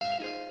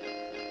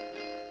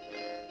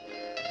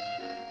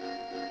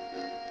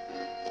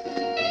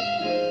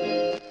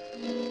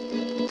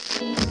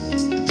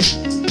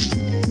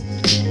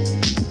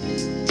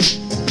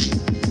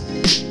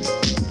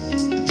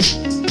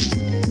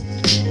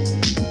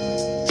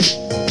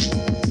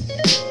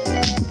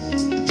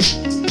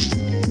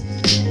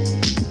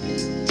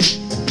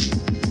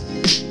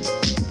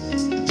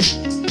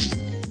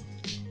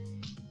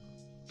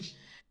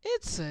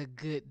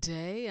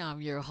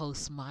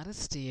host,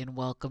 Modesty, and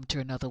welcome to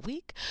another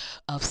week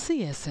of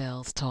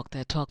CSL's Talk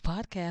That Talk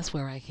podcast,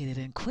 where I hit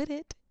it and quit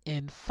it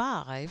in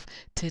 5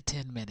 to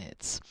 10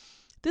 minutes.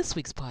 This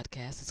week's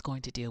podcast is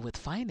going to deal with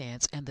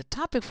finance, and the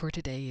topic for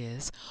today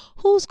is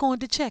who's going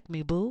to check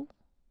me, boo?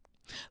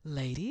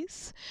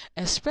 Ladies,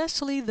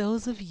 especially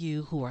those of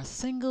you who are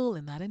single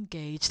and not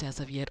engaged as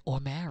of yet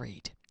or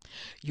married.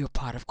 You're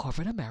part of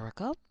corporate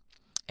America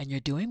and you're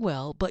doing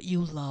well, but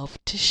you love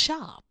to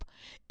shop.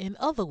 In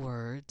other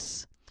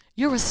words,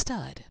 you're a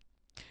stud.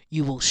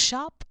 You will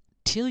shop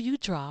till you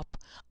drop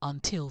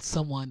until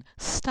someone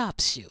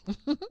stops you.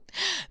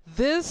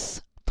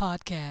 This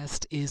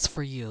podcast is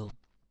for you.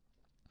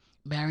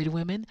 Married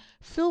women,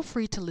 feel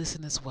free to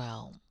listen as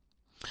well.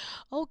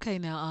 Okay,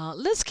 now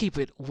let's keep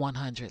it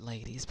 100,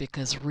 ladies,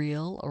 because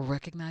real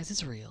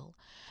recognizes real,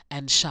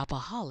 and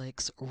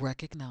shopaholics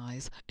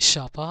recognize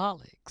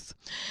shopaholics.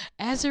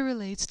 As it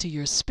relates to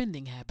your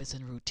spending habits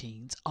and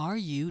routines, are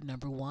you,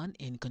 number one,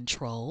 in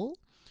control,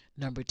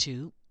 number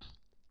two,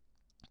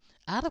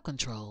 out of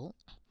control,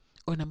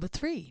 or number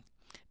three,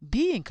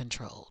 being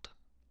controlled?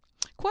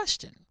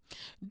 Question: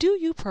 do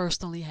you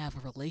personally have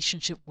a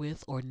relationship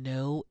with or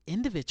know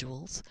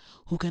individuals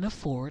who can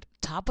afford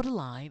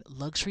top-of-the-line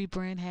luxury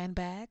brand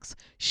handbags,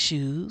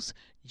 shoes,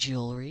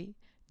 jewelry,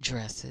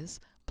 dresses,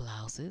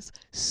 blouses,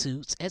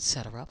 suits,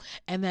 etc.,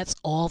 and that's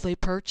all they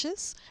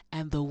purchase,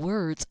 and the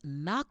words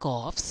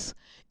knockoffs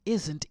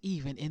isn't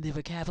even in their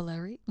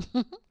vocabulary?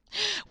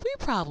 We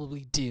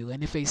probably do,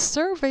 and if a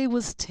survey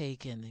was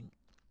taken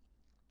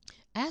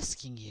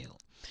asking you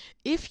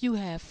if you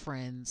have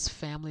friends,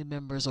 family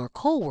members, or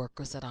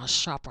co-workers that are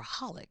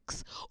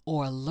shopaholics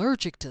or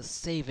allergic to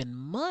saving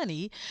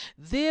money,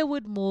 there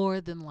would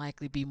more than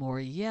likely be more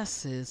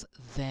yeses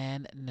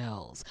than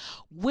nos.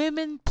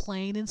 Women,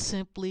 plain and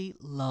simply,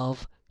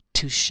 love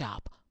to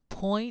shop.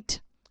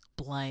 Point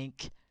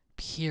blank,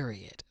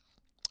 period.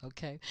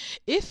 Okay.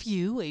 If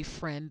you, a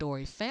friend, or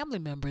a family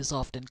member is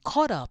often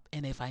caught up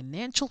in a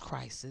financial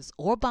crisis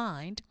or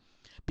bind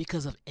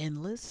because of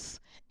endless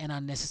and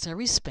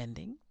unnecessary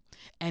spending,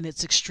 and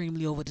it's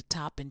extremely over the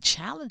top and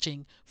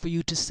challenging for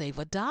you to save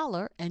a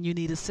dollar and you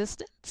need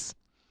assistance,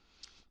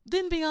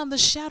 then beyond the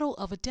shadow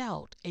of a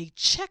doubt, a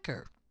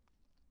checker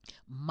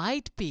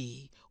might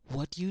be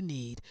what you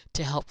need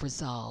to help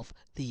resolve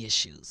the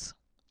issues.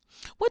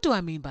 What do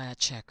I mean by a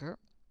checker?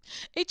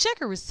 A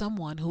checker is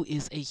someone who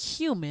is a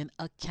human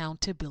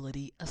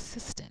accountability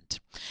assistant.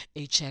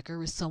 A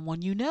checker is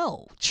someone you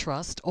know,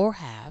 trust, or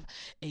have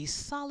a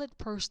solid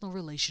personal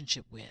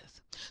relationship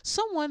with.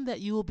 Someone that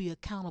you will be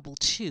accountable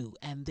to,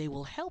 and they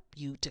will help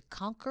you to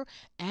conquer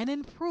and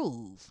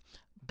improve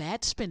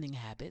bad spending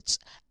habits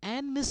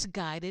and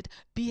misguided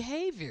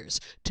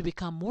behaviors to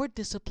become more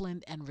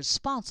disciplined and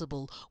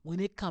responsible when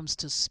it comes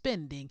to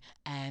spending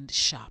and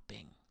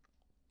shopping.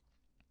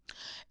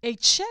 A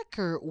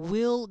checker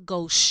will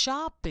go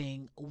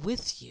shopping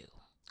with you,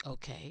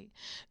 okay?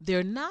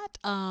 They're not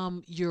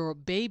your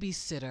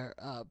babysitter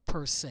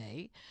per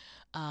se,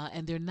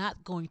 and they're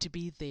not going to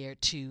be there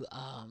to,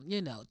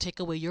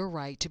 take away your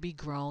right to be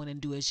grown and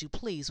do as you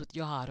please with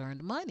your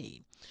hard-earned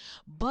money.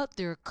 But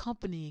they're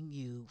accompanying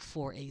you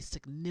for a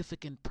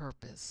significant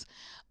purpose.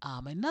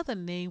 Another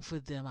name for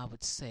them, I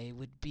would say,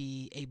 would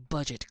be a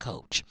budget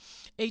coach.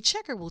 A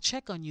checker will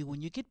check on you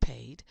when you get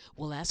paid,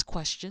 will ask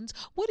questions.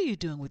 What are you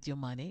doing with your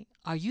money?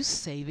 Are you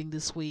saving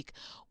this week?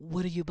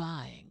 What are you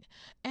buying?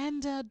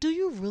 And do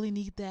you really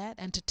need that?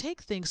 And to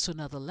take things to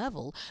another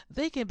level,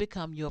 they can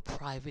become your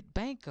private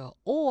banker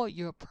or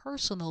your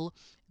personal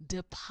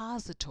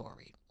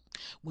depository.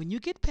 When you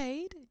get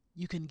paid,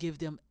 you can give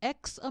them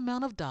X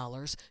amount of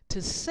dollars to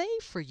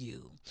save for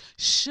you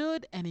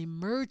should an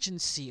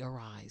emergency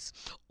arise,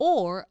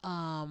 or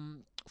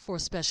for a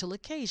special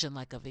occasion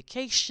like a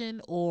vacation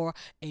or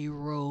a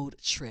road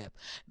trip.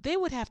 They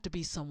would have to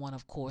be someone,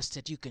 of course,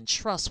 that you can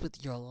trust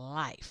with your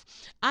life.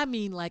 I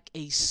mean, like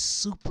a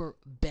super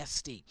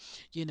bestie,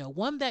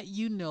 one that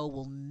you know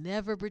will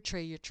never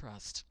betray your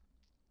trust,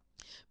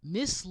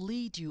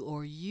 mislead you,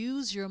 or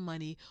use your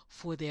money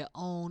for their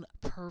own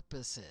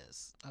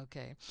purposes.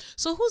 Okay,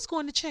 so who's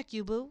going to check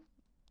you, boo?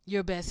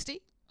 Your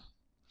bestie?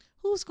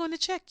 Who's going to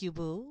check you,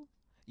 boo?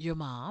 Your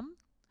mom?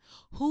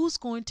 Who's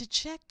going to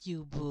check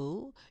you,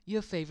 boo?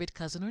 Your favorite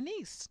cousin or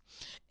niece.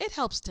 It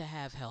helps to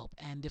have help,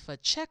 and if a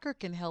checker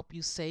can help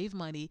you save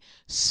money,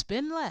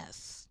 spend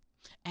less,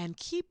 and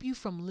keep you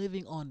from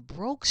living on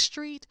broke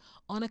street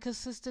on a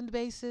consistent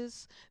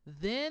basis,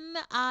 then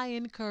I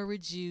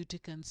encourage you to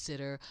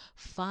consider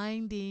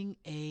finding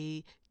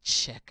a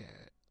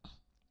checker.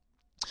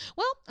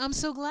 Well, I'm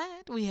so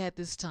glad we had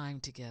this time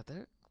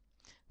together.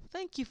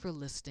 Thank you for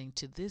listening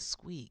to this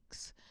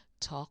week's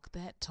Talk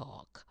That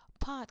Talk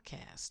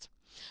podcast.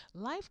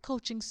 Life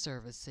coaching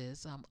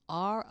services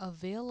are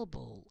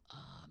available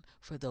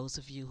for those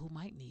of you who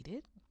might need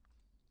it.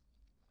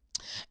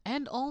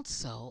 And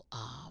also,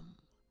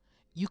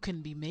 you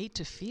can be made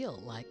to feel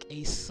like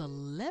a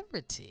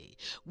celebrity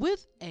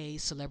with a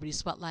Celebrity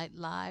Spotlight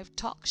Live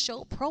talk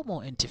show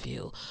promo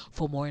interview.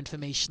 For more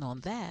information on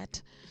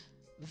that,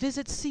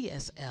 visit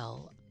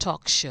CSL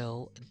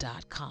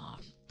talkshow.com.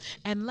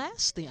 And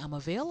lastly, I'm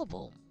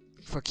available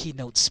for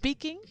keynote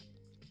speaking,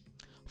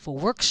 for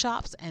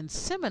workshops and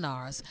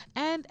seminars,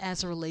 and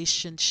as a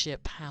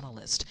relationship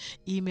panelist.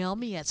 Email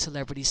me at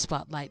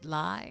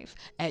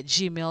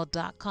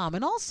celebrityspotlightlive@gmail.com,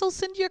 and also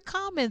send your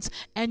comments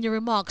and your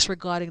remarks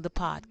regarding the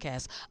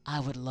podcast. I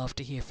would love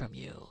to hear from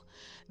you.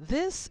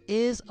 This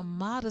is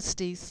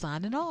Modesty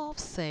signing off,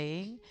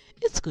 saying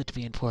it's good to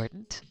be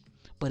important,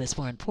 but it's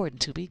more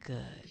important to be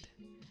good.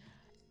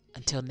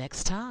 Until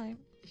next time,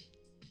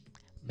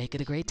 make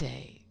it a great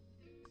day.